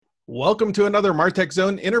Welcome to another Martech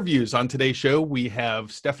Zone interviews. On today's show, we have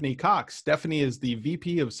Stephanie Cox. Stephanie is the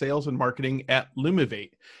VP of Sales and Marketing at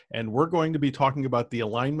Lumivate, and we're going to be talking about the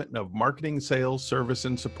alignment of marketing, sales, service,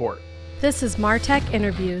 and support. This is Martech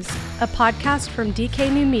Interviews, a podcast from DK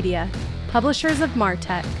New Media, publishers of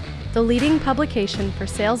Martech, the leading publication for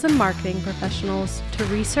sales and marketing professionals to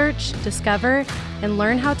research, discover, and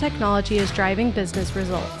learn how technology is driving business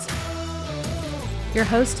results. Your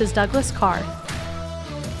host is Douglas Carr.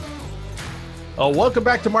 Welcome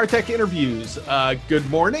back to Martech Interviews. Good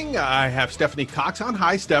morning. I have Stephanie Cox on.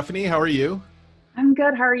 Hi, Stephanie. How are you? I'm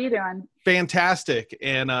good. How are you doing? Fantastic.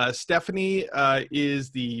 And Stephanie is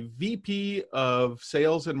the VP of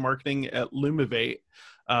Sales and Marketing at Lumivate,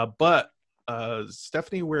 but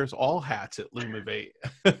Stephanie wears all hats at Lumivate.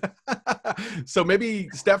 So maybe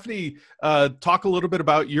Stephanie, talk a little bit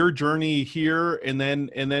about your journey here, and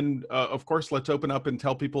then of course, let's open up and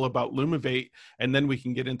tell people about Lumivate, and then we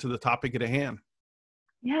can get into the topic at hand.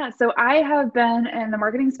 Yeah, so I have been in the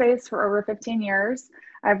marketing space for over 15 years.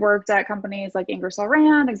 I've worked at companies like Ingersoll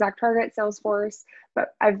Rand, ExactTarget, Salesforce, but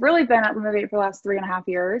I've really been at Lumivate for the last 3.5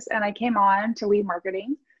 years, and I came on to lead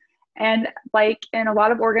marketing. And like in a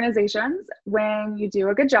lot of organizations, when you do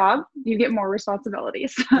a good job, you get more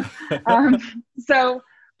responsibilities. So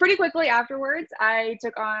pretty quickly afterwards, I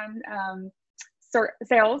took on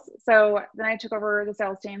sales. So then I took over the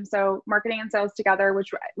sales team. So marketing and sales together,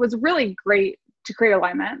 which was really great to create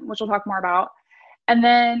alignment, which we'll talk more about. And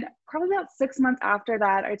then probably about 6 months after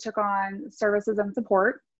that, I took on services and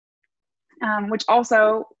support, which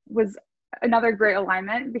also was another great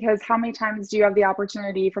alignment, because how many times do you have the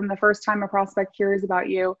opportunity from the first time a prospect hears about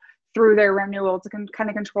you through their renewal to kind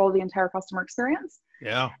of control the entire customer experience?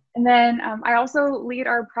 Yeah. And then I also lead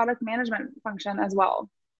our product management function as well.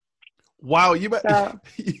 Wow. So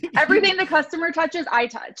everything the customer touches, I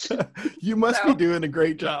touch. You must be doing a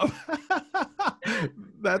great job.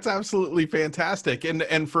 That's absolutely fantastic.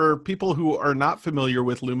 And for people who are not familiar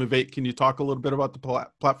with Lumivate, can you talk a little bit about the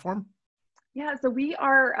platform? Yeah, so we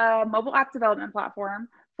are a mobile app development platform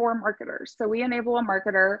for marketers. So we enable a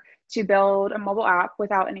marketer to build a mobile app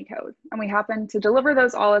without any code. And we happen to deliver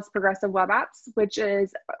those all as progressive web apps, which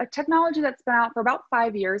is a technology that's been out for about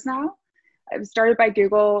 5 years now. It was started by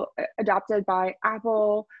Google, adopted by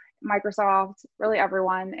Apple, Microsoft, really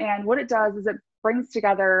everyone. And what it does is it brings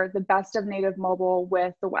together the best of native mobile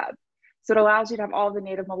with the web. So it allows you to have all the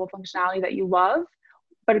native mobile functionality that you love,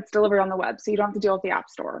 but it's delivered on the web, so you don't have to deal with the App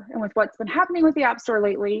Store. And with what's been happening with the App Store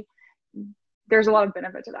lately, there's a lot of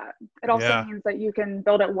benefit to that. It also means that you can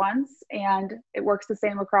build it once, and it works the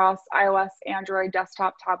same across iOS, Android,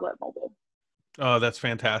 desktop, tablet, mobile. Oh, that's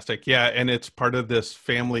fantastic. Yeah, and it's part of this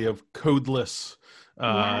family of codeless,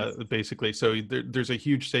 basically. So there's a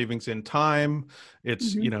huge savings in time.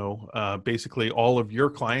 It's, basically all of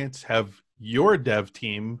your clients have your dev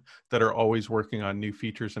team that are always working on new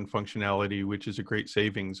features and functionality, which is a great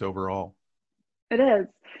savings overall. It is.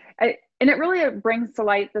 And it really brings to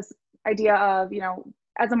light this idea of,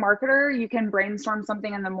 as a marketer, you can brainstorm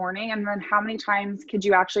something in the morning, and then how many times could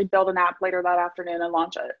you actually build an app later that afternoon and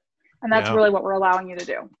launch it? And that's really what we're allowing you to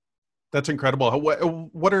do. That's incredible.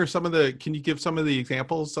 What are can you give some of the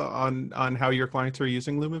examples on how your clients are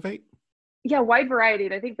using Lumivate? Yeah, wide variety.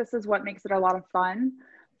 And I think this is what makes it a lot of fun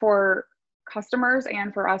for customers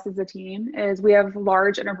and for us as a team. Is we have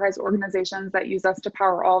large enterprise organizations that use us to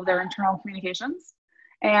power all of their internal communications.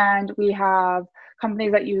 And we have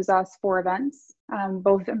companies that use us for events,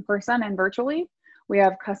 both in person and virtually. We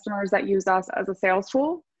have customers that use us as a sales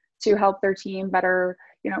tool to help their team better,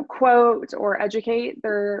 quote or educate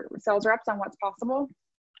their sales reps on what's possible.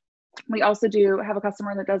 We also do have a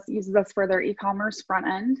customer that uses us for their e-commerce front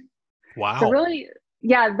end. Wow. So really,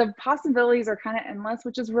 the possibilities are kind of endless,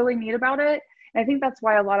 which is really neat about it. And I think that's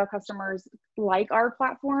why a lot of customers like our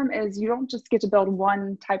platform is you don't just get to build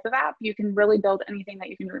one type of app. You can really build anything that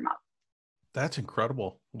you can dream up. That's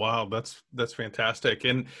incredible. Wow. That's fantastic.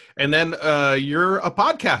 And then you're a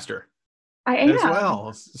podcaster. I am as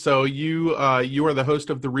well. So you are the host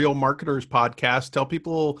of the Real Marketers podcast. Tell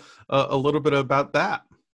people a little bit about that.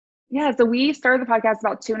 Yeah, so we started the podcast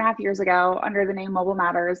about 2.5 years ago under the name Mobile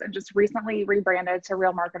Matters, and just recently rebranded to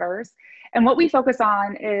Real Marketers. And what we focus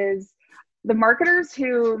on is the marketers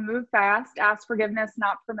who move fast, ask forgiveness,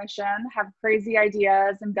 not permission, have crazy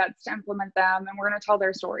ideas and guts to implement them, and we're going to tell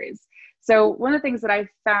their stories. So one of the things that I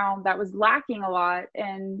found that was lacking a lot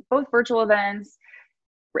in both virtual events,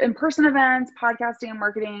 in-person events, podcasting, and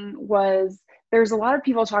marketing was there's a lot of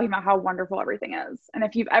people talking about how wonderful everything is. And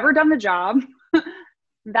if you've ever done the job,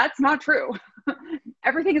 that's not true.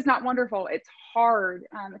 Everything is not wonderful. It's hard,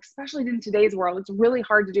 especially in today's world. It's really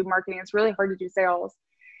hard to do marketing. It's really hard to do sales.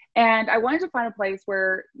 And I wanted to find a place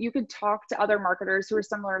where you could talk to other marketers who are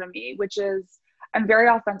similar to me, which is I'm very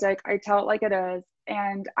authentic. I tell it like it is.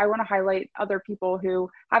 And I want to highlight other people who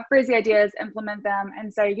have crazy ideas, implement them,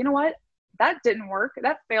 and say, you know what? That didn't work.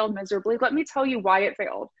 That failed miserably. Let me tell you why it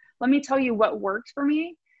failed. Let me tell you what worked for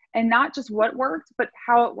me, and not just what worked, but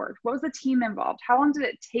how it worked. What was the team involved? How long did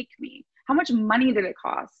it take me? How much money did it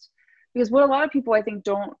cost? Because what a lot of people I think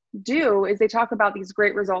don't do is they talk about these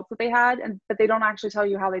great results that they had, but they don't actually tell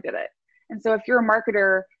you how they did it. And so if you're a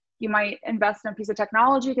marketer, you might invest in a piece of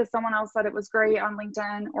technology because someone else said it was great on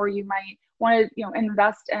LinkedIn, or you might want to,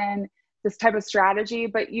 invest in this type of strategy,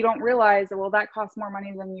 but you don't realize that, well, that costs more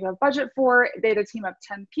money than you have budget for. They had a team of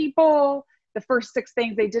 10 people. The first 6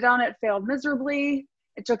 things they did on it failed miserably.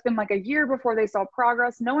 It took them like a year before they saw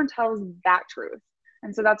progress. No one tells that truth.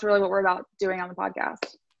 And so that's really what we're about doing on the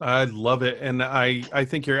podcast. I love it. And I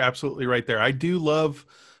think you're absolutely right there.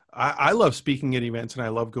 I love speaking at events, and I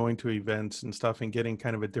love going to events and stuff and getting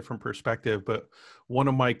kind of a different perspective. But one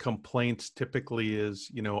of my complaints typically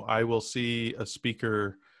is, I will see a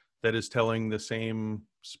speaker that is telling the same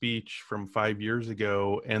speech from 5 years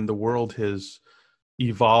ago, and the world has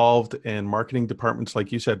evolved, and marketing departments,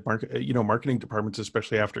 like you said, marketing departments,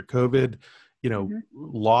 especially after COVID,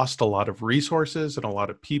 lost a lot of resources and a lot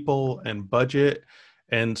of people and budget.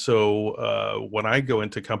 And so when I go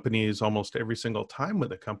into companies, almost every single time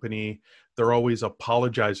with a company, they're always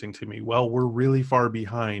apologizing to me. Well, we're really far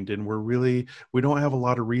behind, and we don't have a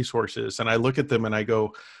lot of resources. And I look at them and I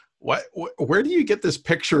go, where do you get this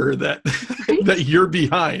picture that that you're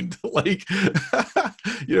behind? Like,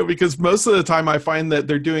 because most of the time I find that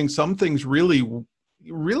they're doing some things really,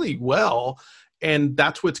 really well, and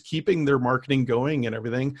that's what's keeping their marketing going and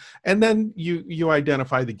everything. And then you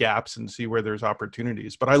identify the gaps and see where there's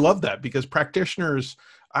opportunities. But I love that, because practitioners,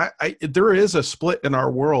 there is a split in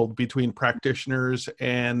our world between practitioners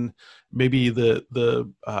and maybe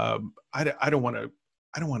I don't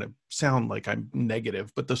want to sound like I'm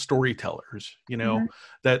negative, but the storytellers,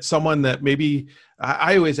 that someone that maybe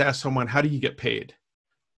I always ask someone, how do you get paid?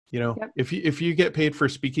 Yep. If you get paid for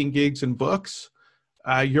speaking gigs and books,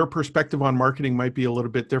 your perspective on marketing might be a little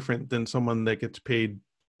bit different than someone that gets paid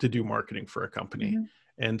to do marketing for a company. Mm-hmm.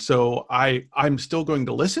 And so I'm still going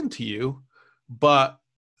to listen to you, but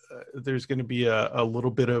there's going to be a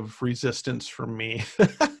little bit of resistance from me.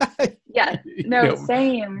 Yeah, no,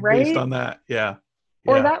 same, right? Based on that. Yeah.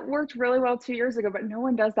 Or that worked really well 2 years ago, but no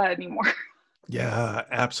one does that anymore. Yeah,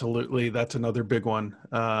 absolutely. That's another big one.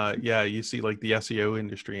 You see like the SEO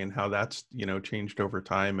industry and how that's, changed over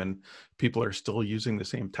time, and people are still using the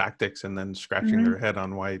same tactics and then scratching their head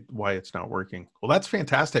on why it's not working. Well, that's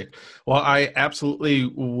fantastic. Well, I absolutely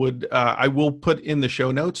would, I will put in the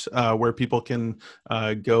show notes where people can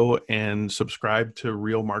go and subscribe to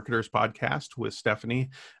Real Marketers Podcast with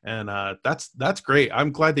Stephanie. And that's great.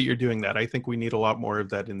 I'm glad that you're doing that. I think we need a lot more of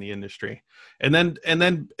that in the industry. And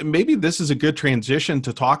then maybe this is a good transition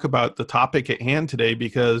to talk about the topic at hand today,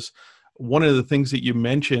 because one of the things that you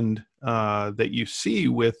mentioned that you see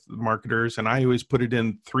with marketers, and I always put it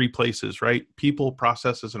in 3 places, right? People,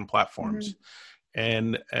 processes, and platforms.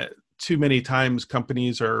 And too many times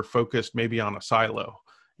companies are focused maybe on a silo.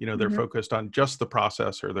 They're focused on just the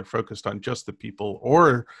process, or they're focused on just the people,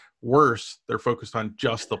 or worse, they're focused on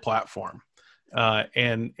just the platform.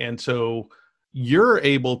 And so you're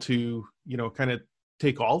able to, kind of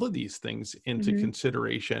take all of these things into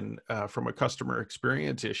consideration from a customer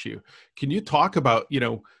experience issue. Can you talk about,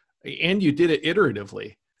 and you did it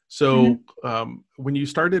iteratively. So when you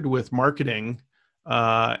started with marketing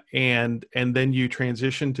and then you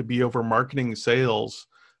transitioned to be over marketing sales,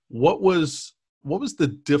 what was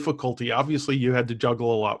the difficulty? Obviously you had to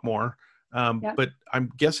juggle a lot more, but I'm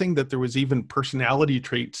guessing that there was even personality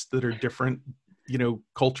traits that are different,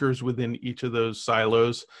 cultures within each of those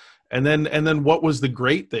silos. And then what was the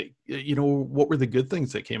great thing? What were the good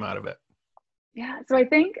things that came out of it? Yeah. So I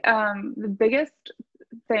think the biggest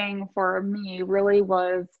thing for me really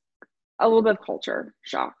was a little bit of culture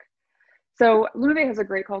shock. So Lumavate has a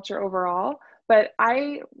great culture overall, but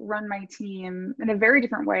I run my team in a very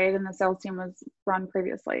different way than the sales team was run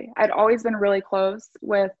previously. I'd always been really close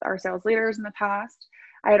with our sales leaders in the past.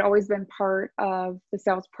 I had always been part of the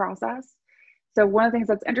sales process. So one of the things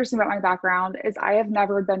that's interesting about my background is I have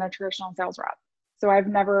never been a traditional sales rep. So I've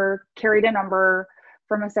never carried a number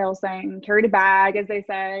from a sales thing, carried a bag, as they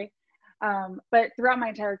say. But throughout my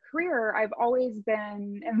entire career, I've always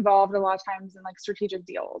been involved a lot of times in like strategic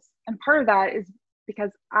deals. And part of that is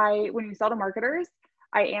because when you sell to marketers,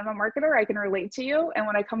 I am a marketer, I can relate to you. And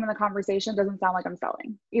when I come in the conversation, it doesn't sound like I'm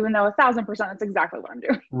selling, even though 1,000% that's exactly what I'm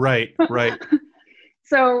doing. Right.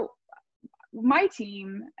 So my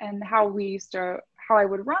team and how I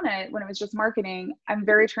would run it when it was just marketing, I'm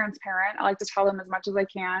very transparent. I like to tell them as much as I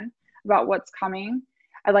can about what's coming.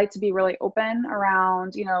 I like to be really open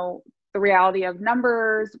around, the reality of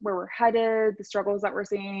numbers, where we're headed, the struggles that we're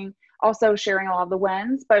seeing, also sharing a lot of the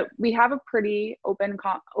wins. But we have a pretty open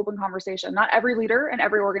conversation. Not every leader and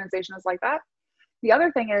every organization is like that. The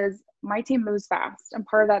other thing is my team moves fast. And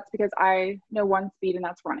part of that's because I know one speed, and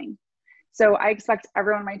that's running. So I expect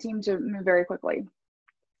everyone on my team to move very quickly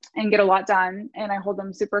and get a lot done. And I hold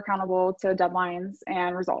them super accountable to deadlines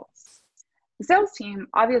and results. The sales team,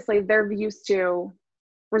 obviously, they're used to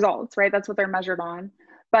results, right? That's what they're measured on.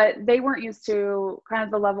 But they weren't used to kind of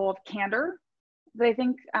the level of candor that I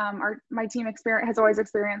think my team has always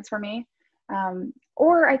experienced for me.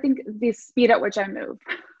 Or I think the speed at which I move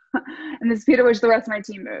and the speed at which the rest of my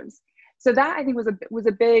team moves. So that I think was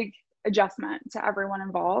a big adjustment to everyone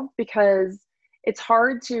involved, because it's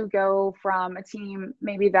hard to go from a team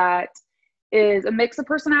maybe that is a mix of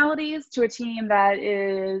personalities to a team that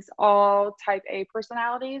is all type A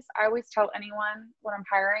personalities. I always tell anyone when I'm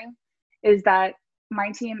hiring is that my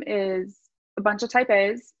team is a bunch of type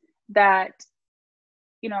A's that,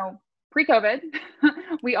 pre-COVID,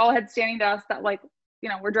 we all had standing desks that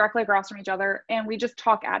we're directly across from each other, and we just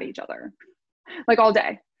talk at each other like all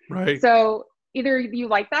day. Right. So either you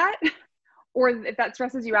like that, or if that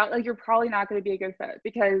stresses you out, you're probably not going to be a good fit,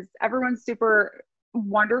 because everyone's super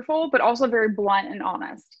wonderful, but also very blunt and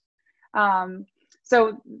honest.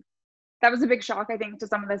 So that was a big shock, I think, to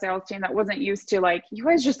some of the sales team that wasn't used to you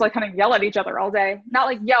guys just kind of yell at each other all day.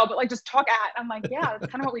 Not yell, but just talk at. I'm like, yeah,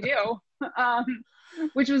 that's kind of what we do.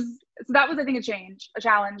 So that was, I think, a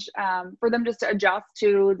challenge for them just to adjust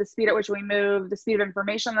to the speed at which we move, the speed of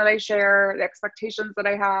information that I share, the expectations that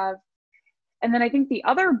I have. And then I think the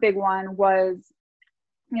other big one was,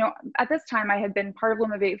 at this time I had been part of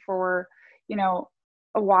Lumavate for,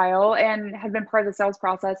 a while and had been part of the sales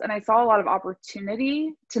process. And I saw a lot of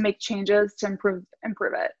opportunity to make changes to improve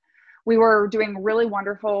it. We were doing really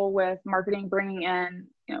wonderful with marketing, bringing in,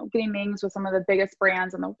 getting meetings with some of the biggest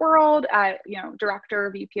brands in the world at,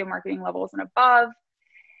 director, VP of marketing levels and above.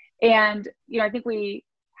 And, I think we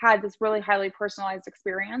had this really highly personalized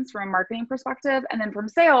experience from a marketing perspective. And then from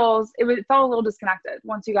sales, it felt a little disconnected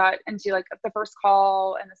once you got into the first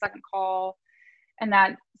call and the second call. And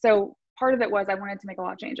so part of it was I wanted to make a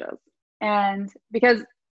lot of changes. And because,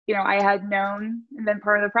 I had known and been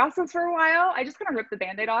part of the process for a while, I just kind of ripped the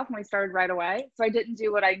Band-Aid off and we started right away. So I didn't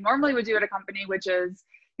do what I normally would do at a company, which is,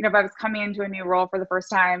 if I was coming into a new role for the first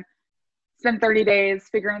time, spend 30 days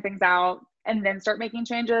figuring things out and then start making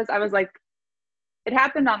changes. I was like, it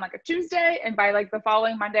happened on a Tuesday. And by the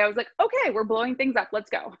following Monday, I was like, okay, we're blowing things up. Let's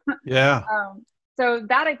go. Yeah. So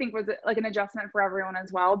that I think was an adjustment for everyone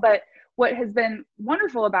as well. But what has been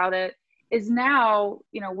wonderful about it is now,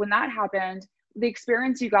 when that happened, the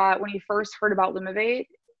experience you got when you first heard about Lumavate,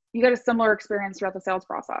 you got a similar experience throughout the sales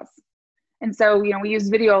process. And so, we use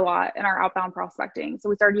video a lot in our outbound prospecting. So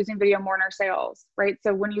we started using video more in our sales, right?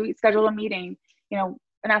 So when you schedule a meeting, an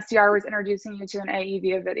SDR was introducing you to an AE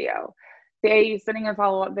via video. The AE is sending a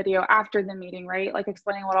follow-up video after the meeting, right?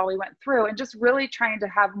 Explaining what all we went through and just really trying to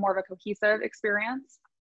have more of a cohesive experience.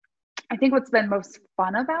 I think what's been most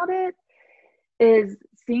fun about it is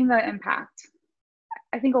seeing the impact.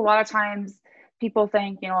 I think a lot of times people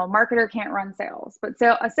think, a marketer can't run sales, but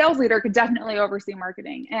a sales leader could definitely oversee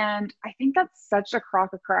marketing. And I think that's such a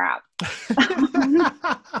crock of crap. It's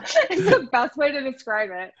the best way to describe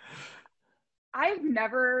it. I've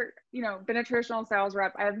never, been a traditional sales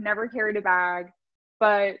rep. I've never carried a bag,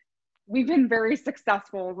 but we've been very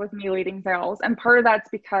successful with me leading sales. And part of that's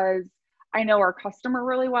because I know our customer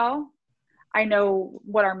really well. I know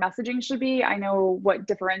what our messaging should be. I know what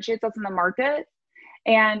differentiates us in the market.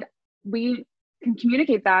 And we can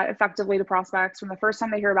communicate that effectively to prospects from the first time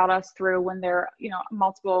they hear about us through when they're,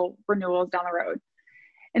 multiple renewals down the road.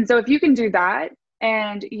 And so if you can do that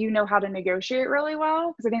and how to negotiate really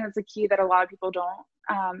well, because I think that's a key that a lot of people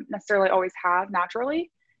don't necessarily always have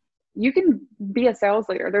naturally, you can be a sales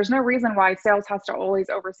leader. There's no reason why sales has to always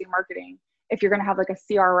oversee marketing. If you're going to have a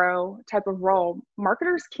CRO type of role,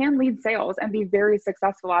 marketers can lead sales and be very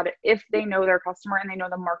successful at it if they know their customer and they know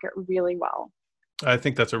the market really well. I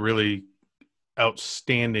think that's a really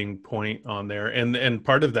outstanding point on there. And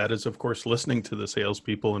part of that is, of course, listening to the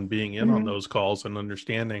salespeople and being in on those calls and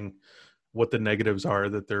understanding what the negatives are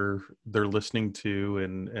that they're listening to,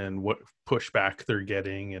 and what pushback they're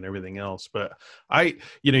getting and everything else. But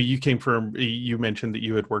you mentioned that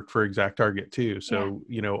you had worked for ExactTarget too. So,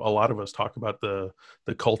 a lot of us talk about the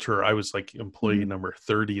culture. I was like employee number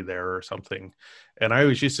 30 there or something. And I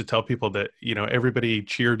always used to tell people that, everybody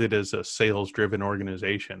cheered it as a sales driven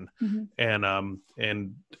organization. And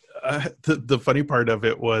the funny part of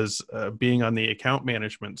it was being on the account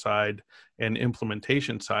management side and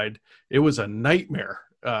implementation side, it was a nightmare.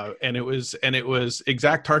 And it was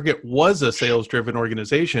ExactTarget was a sales driven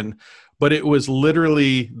organization, but it was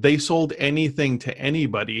literally, they sold anything to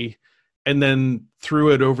anybody and then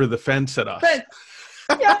threw it over the fence at us.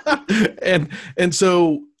 Yeah. and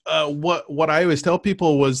so what I always tell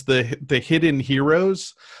people was the hidden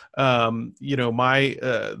heroes. The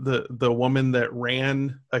woman that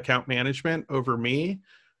ran account management over me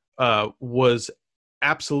was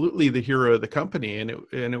absolutely the hero of the company, and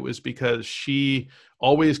it was because she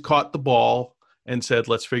always caught the ball and said,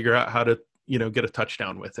 let's figure out how to get a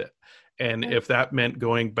touchdown with it. And if that meant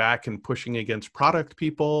going back and pushing against product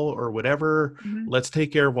people or whatever, let's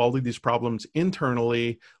take care of all of these problems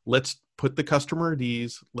internally. Let's put the customer at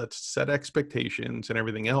ease. Let's set expectations and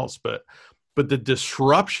everything else. But the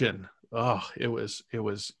disruption, it was,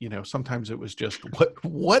 sometimes it was just,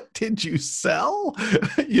 what did you sell?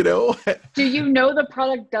 Do you know the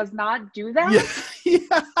product does not do that?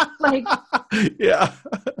 Yeah. Like, yeah.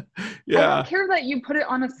 I don't care that you put it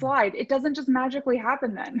on a slide. It doesn't just magically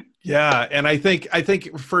happen then. Yeah. And I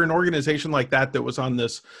think for an organization like that was on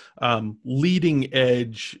this leading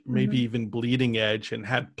edge, maybe even bleeding edge, and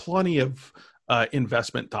had plenty of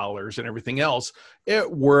investment dollars and everything else, it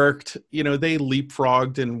worked. They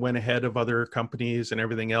leapfrogged and went ahead of other companies and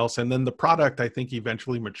everything else. And then the product, I think,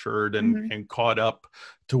 eventually matured and caught up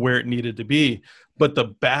to where it needed to be. But the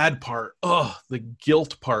bad part, the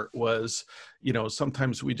guilt part was,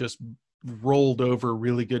 sometimes we just rolled over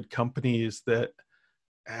really good companies that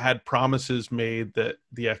had promises made that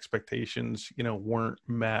the expectations, weren't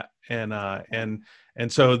met. And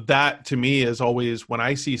so that to me is always, when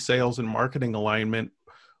I see sales and marketing alignment,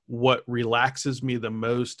 what relaxes me the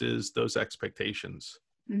most is those expectations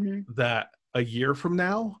that a year from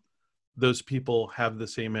now, those people have the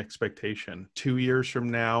same expectation 2 years from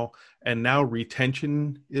now. And now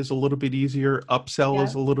retention is a little bit easier. Upsell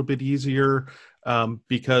is a little bit easier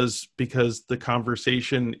because the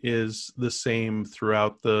conversation is the same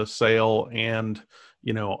throughout the sale and,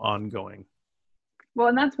 ongoing. Well,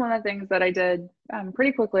 and that's one of the things that I did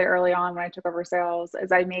pretty quickly early on when I took over sales,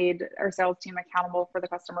 is I made our sales team accountable for the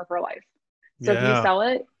customer for life. So if you sell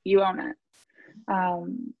it, you own it.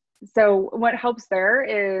 So what helps there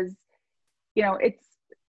is,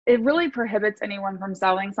 it really prohibits anyone from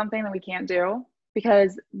selling something that we can't do,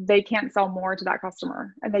 because they can't sell more to that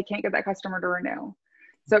customer and they can't get that customer to renew.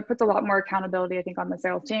 So it puts a lot more accountability, I think, on the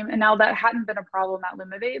sales team. And now that hadn't been a problem at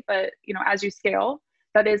Lumavate, but as you scale,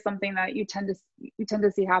 that is something that you tend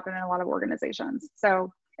to see happen in a lot of organizations.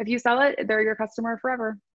 So if you sell it, they're your customer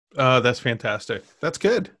forever. That's fantastic. That's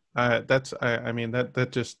good. That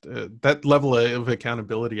level of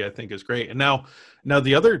accountability, I think, is great. And now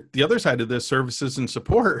the other side of this, services and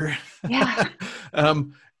support. Yeah.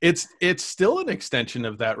 It's still an extension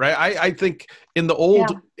of that, right? I think in the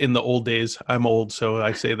old days, I'm old, so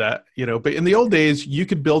I say that, but in the old days, you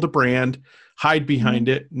could build a brand, hide behind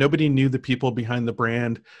it. Nobody knew the people behind the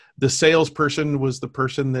brand. The salesperson was the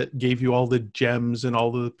person that gave you all the gems and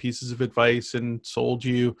all the pieces of advice and sold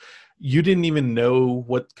you. You didn't even know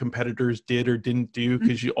what competitors did or didn't do,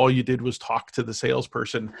 because all you did was talk to the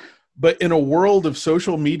salesperson. But in a world of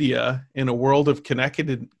social media, in a world of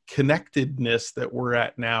connectedness that we're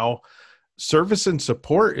at now, service and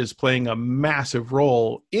support is playing a massive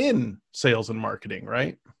role in sales and marketing,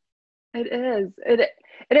 right? It is. It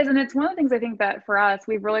is. And it's one of the things I think that for us,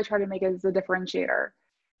 we've really tried to make as a differentiator.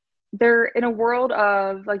 They're in a world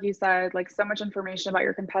of, like you said, like so much information about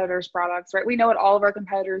your competitors' products, right? We know what all of our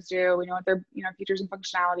competitors do. We know what their features and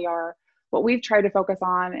functionality are. What we've tried to focus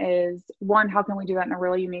on is, one, how can we do that in a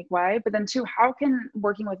really unique way? But then two, how can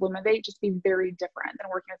working with Lumavate just be very different than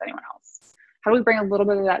working with anyone else? How do we bring a little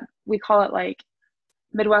bit of that, we call it like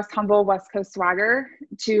Midwest humble, West Coast swagger,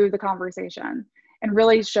 to the conversation, and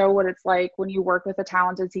really show what it's like when you work with a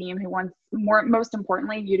talented team who wants most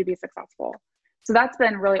importantly, you to be successful. So that's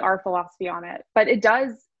been really our philosophy on it. But it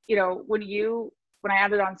does, when I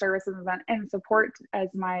added on services and support as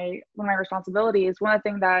one of my responsibilities, one of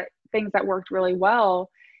the things that worked really well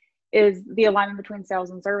is the alignment between sales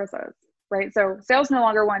and services, right? So sales no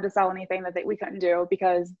longer wanted to sell anything that we couldn't do,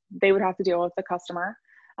 because they would have to deal with the customer.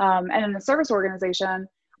 And then the service organization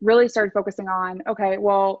really started focusing on, okay,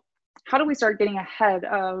 well, how do we start getting ahead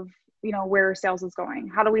of, where sales is going?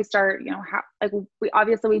 How do we start,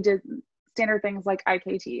 we did standard things like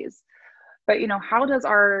IKTs, but, how does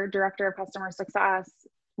our director of customer success,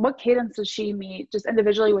 what cadence does she meet just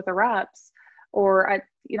individually with the reps or at,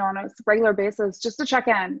 on a regular basis, just to check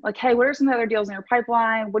in, like, hey, what are some of the other deals in your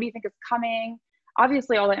pipeline? What do you think is coming?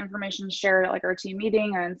 Obviously, all that information is shared at like our team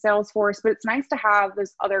meeting and Salesforce, but it's nice to have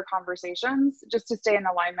those other conversations just to stay in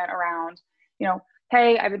alignment around,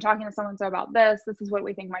 hey, I've been talking to so-and-so about this. This is what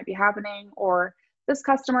we think might be happening. Or this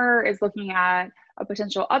customer is looking at a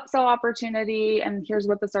potential upsell opportunity, and here's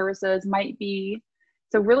what the services might be.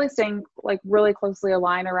 So really staying like really closely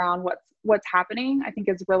aligned around what's happening, I think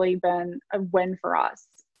has really been a win for us.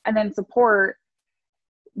 And then support,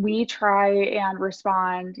 we try and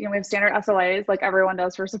respond, we have standard SLAs like everyone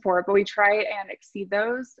does for support, but we try and exceed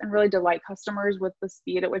those and really delight customers with the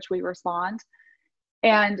speed at which we respond.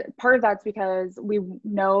 And part of that's because we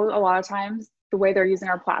know a lot of times the way they're using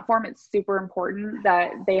our platform, it's super important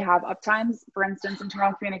that they have uptimes. For instance,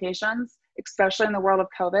 internal communications, especially in the world of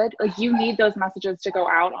COVID, like you need those messages to go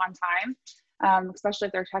out on time, especially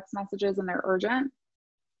if they're text messages and they're urgent.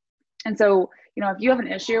 And so, if you have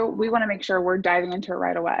an issue, we want to make sure we're diving into it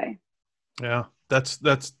right away. Yeah, that's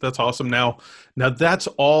awesome. Now that's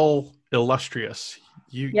all illustrious.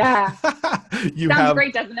 You Sounds have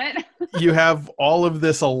great, doesn't it? You have all of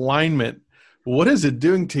this alignment. What is it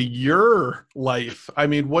doing to your life? I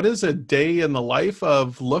mean, what does a day in the life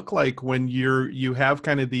of look like when you have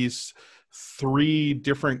kind of these three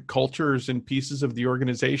different cultures and pieces of the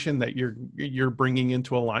organization that you're bringing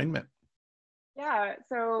into alignment? Yeah,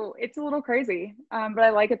 so it's a little crazy, but I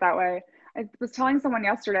like it that way. I was telling someone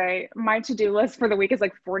yesterday, my to-do list for the week is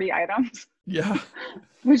like 40 items. Yeah.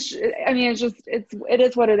 Which, I mean, it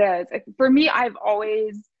is what it is. For me, I've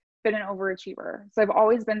always been an overachiever. So I've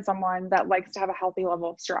always been someone that likes to have a healthy level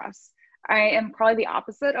of stress. I am probably the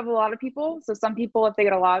opposite of a lot of people. So some people, if they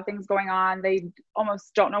get a lot of things going on, they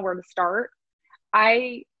almost don't know where to start.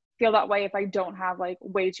 I feel that way if I don't have like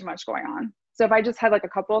way too much going on. So if I just had like a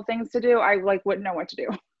couple of things to do, I like wouldn't know what to do.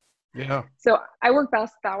 Yeah. So I work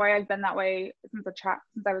best that way. I've been that way since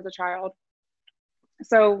I was a child.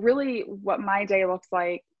 So really what my day looks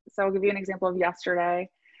like. So I'll give you an example of yesterday.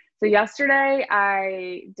 So yesterday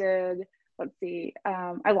I did,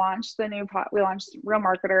 I launched we launched Real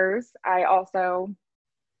Marketers. I also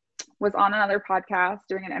was on another podcast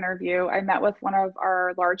doing an interview. I met with one of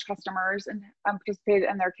our large customers and participated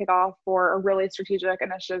in their kickoff for a really strategic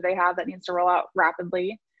initiative they have that needs to roll out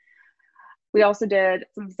rapidly. We also did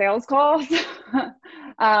some sales calls.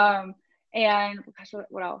 And gosh,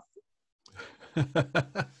 what else?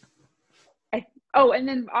 And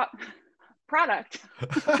then product.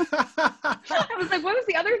 I was like, what was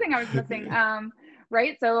the other thing I was missing?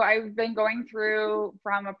 Right. So I've been going through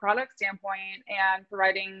from a product standpoint and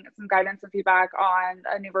providing some guidance and feedback on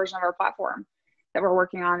a new version of our platform that we're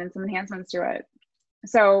working on and some enhancements to it.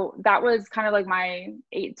 So that was kind of like my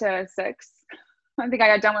 8 to 6. I think I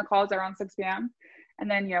got done with calls around 6 p.m. And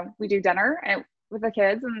then, we do dinner with the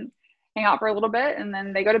kids and hang out for a little bit. And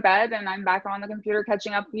then they go to bed and I'm back on the computer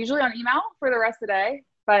catching up, usually on email for the rest of the day.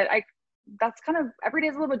 But that's kind of, every day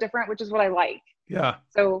is a little bit different, which is what I like. Yeah.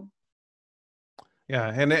 So.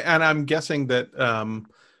 Yeah. And I'm guessing that,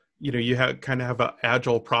 you kind of have an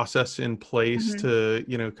agile process in place to,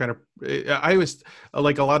 I always,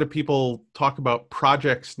 like a lot of people talk about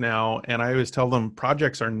projects now, and I always tell them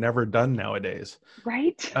projects are never done nowadays.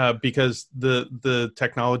 Right. Because the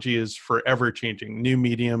technology is forever changing, new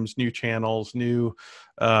mediums, new channels, new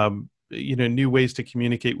ways to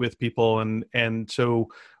communicate with people. And so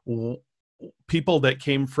people that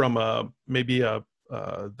came from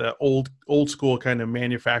the old school kind of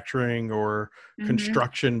manufacturing or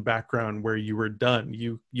construction background where you were done,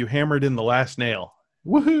 you hammered in the last nail,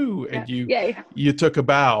 woohoo, and you took a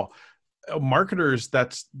bow. Marketers,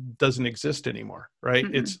 doesn't exist anymore, right?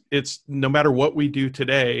 It's no matter what we do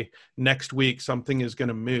today, next week something is going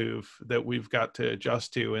to move that we've got to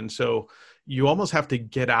adjust to. And so you almost have to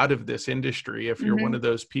get out of this industry if you're one of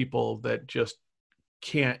those people that just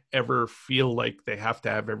can't ever feel like they have to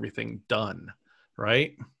have everything done.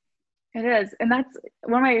 Right? It is. And that's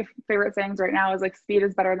one of my favorite sayings right now is like speed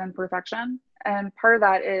is better than perfection. And part of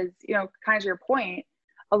that is, kind of to your point,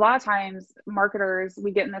 a lot of times marketers,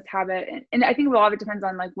 we get in this habit, and I think a lot of it depends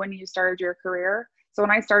on like when you started your career. So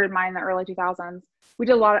when I started mine in the early 2000s, we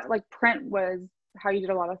did a lot of like print was how you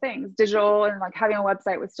did a lot of things. Digital and like having a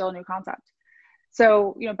website was still a new concept.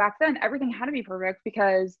 So, back then everything had to be perfect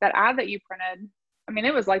because that ad that you printed, I mean,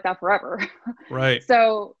 it was like that forever. Right.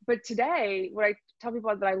 So, but today, what I tell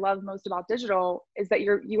people that I love most about digital is that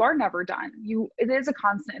you are never done. It is a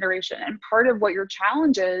constant iteration. And part of what your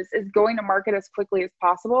challenge is going to market as quickly as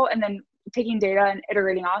possible and then taking data and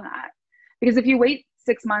iterating on that. Because if you wait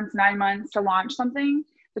 6 months, 9 months to launch something,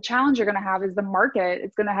 the challenge you're going to have is the market.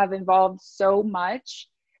 It's going to have evolved so much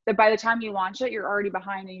that by the time you launch it, you're already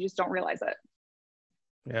behind and you just don't realize it.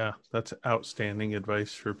 Yeah, that's outstanding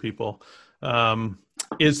advice for people.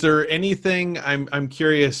 Is there anything I'm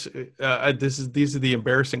curious? These are the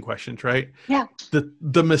embarrassing questions, right? Yeah.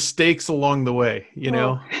 The mistakes along the way, you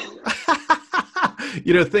know.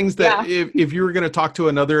 Things that if you were going to talk to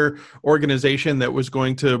another organization that was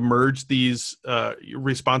going to merge these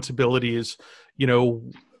responsibilities,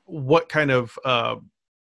 what kind of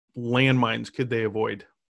landmines could they avoid?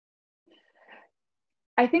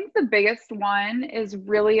 I think the biggest one is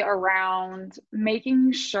really around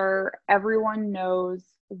making sure everyone knows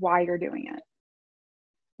why you're doing it,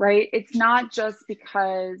 right? It's not just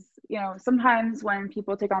because, sometimes when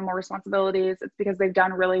people take on more responsibilities, it's because they've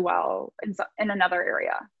done really well in another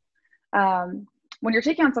area. When you're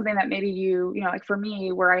taking on something that maybe like for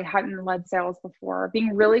me, where I hadn't led sales before,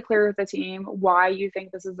 being really clear with the team why you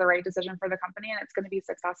think this is the right decision for the company and it's going to be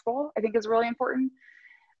successful, I think is really important.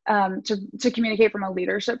 To communicate from a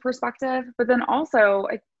leadership perspective, but then also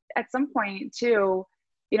at some point too,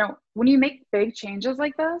 when you make big changes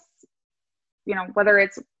like this, whether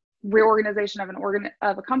it's reorganization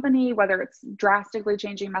of a company, whether it's drastically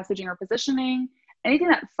changing messaging or positioning, anything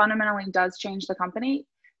that fundamentally does change the company,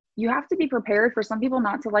 you have to be prepared for some people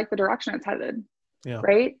not to like the direction it's headed. Yeah.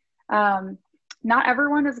 Right. Not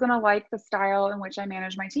everyone is going to like the style in which I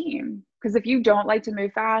manage my team, because if you don't like to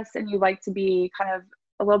move fast and you like to be kind of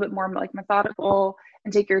a little bit more like methodical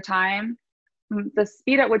and take your time, the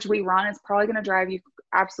speed at which we run is probably going to drive you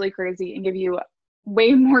absolutely crazy and give you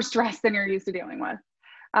way more stress than you're used to dealing with.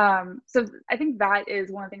 So I think that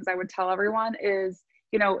is one of the things I would tell everyone is,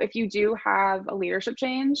 if you do have a leadership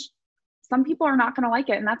change, some people are not going to like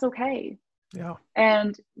it, and that's okay. Yeah.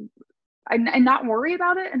 And not worry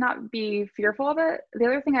about it and not be fearful of it. The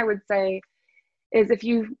other thing I would say is if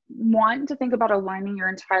you want to think about aligning your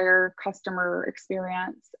entire customer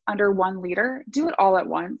experience under one leader, do it all at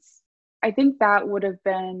once. I think that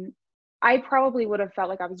I probably would have felt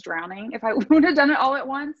like I was drowning if I would have done it all at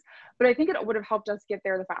once, but I think it would have helped us get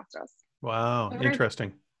there the fastest. Wow.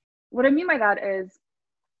 Interesting. What I mean by that is,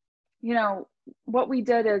 what we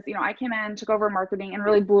did is, I came in, took over marketing and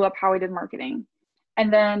really blew up how we did marketing.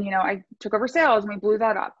 And then, I took over sales and we blew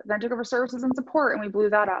that up. Then took over services and support and we blew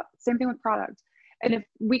that up. Same thing with product. And if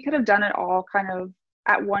we could have done it all kind of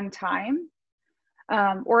at one time,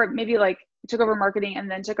 or maybe like took over marketing and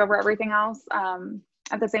then took over everything else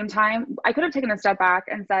at the same time, I could have taken a step back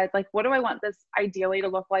and said, like, what do I want this ideally to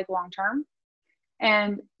look like long-term?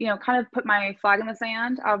 And, kind of put my flag in the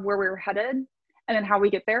sand of where we were headed and then how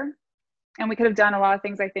we get there. And we could have done a lot of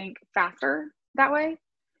things, I think, faster that way.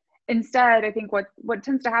 Instead, I think what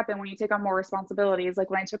tends to happen when you take on more responsibilities, like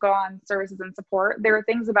when I took on services and support, there are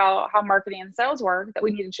things about how marketing and sales work that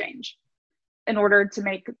we need to change in order to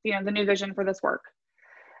make, the new vision for this work.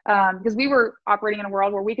 Because we were operating in a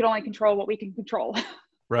world where we could only control what we can control.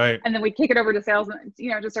 Right. And then we kick it over to sales and,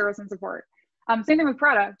 to service and support. Same thing with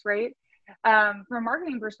product, right? From a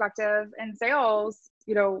marketing perspective and sales,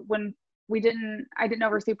 when I didn't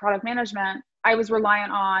oversee product management, I was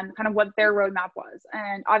reliant on kind of what their roadmap was.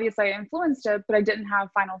 And obviously I influenced it, but I didn't have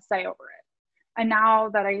final say over it. And now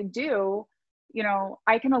that I do,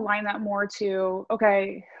 I can align that more to,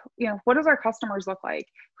 okay, what does our customers look like?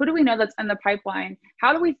 Who do we know that's in the pipeline?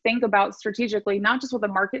 How do we think about strategically, not just what the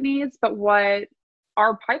market needs, but what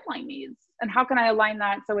our pipeline needs? And how can I align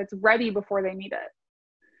that so it's ready before they need it?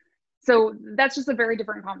 So that's just a very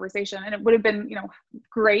different conversation. And it would have been,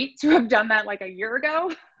 great to have done that like a year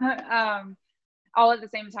ago, all at the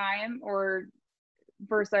same time, or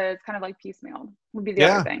versus kind of like piecemeal would be the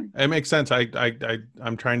other thing. It makes sense.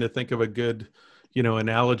 I'm trying to think of a good,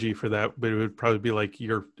 analogy for that, but it would probably be like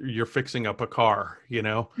you're fixing up a car,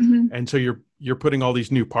 Mm-hmm. and so you're putting all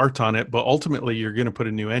these new parts on it, but ultimately you're going to put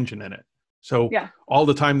a new engine in it. So all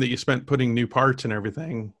the time that you spent putting new parts and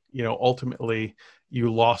everything, ultimately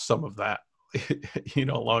you lost some of that,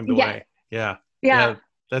 along the way. Yeah.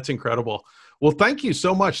 That's incredible. Well, thank you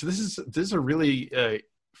so much. This is a really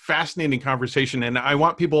fascinating conversation. And I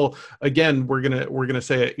want people, again, we're gonna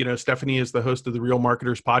say it, you know, Stephanie is the host of the Real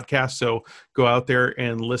Marketers podcast. So go out there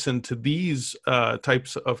and listen to these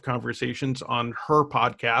types of conversations on her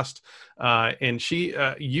podcast. And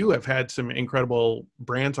you have had some incredible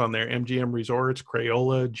brands on there: MGM Resorts,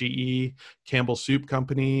 Crayola, GE, Campbell Soup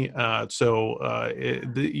Company.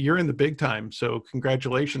 You're in the big time. So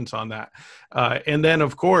congratulations on that. And then,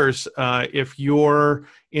 of course, if you're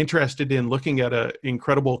interested in looking at an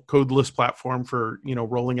incredible codeless platform for, you know,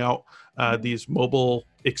 rolling out these mobile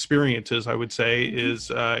experiences, I would say is,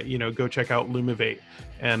 go check out Lumivate.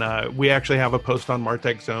 And we actually have a post on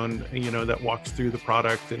Martech Zone, you know, that walks through the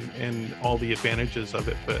product and all the advantages of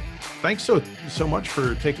it. But thanks so much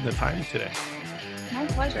for taking the time today. My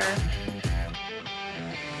pleasure.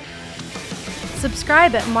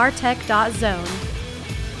 Subscribe at martech.zone.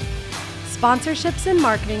 Sponsorships and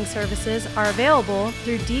marketing services are available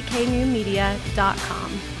through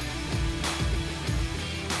dknewmedia.com.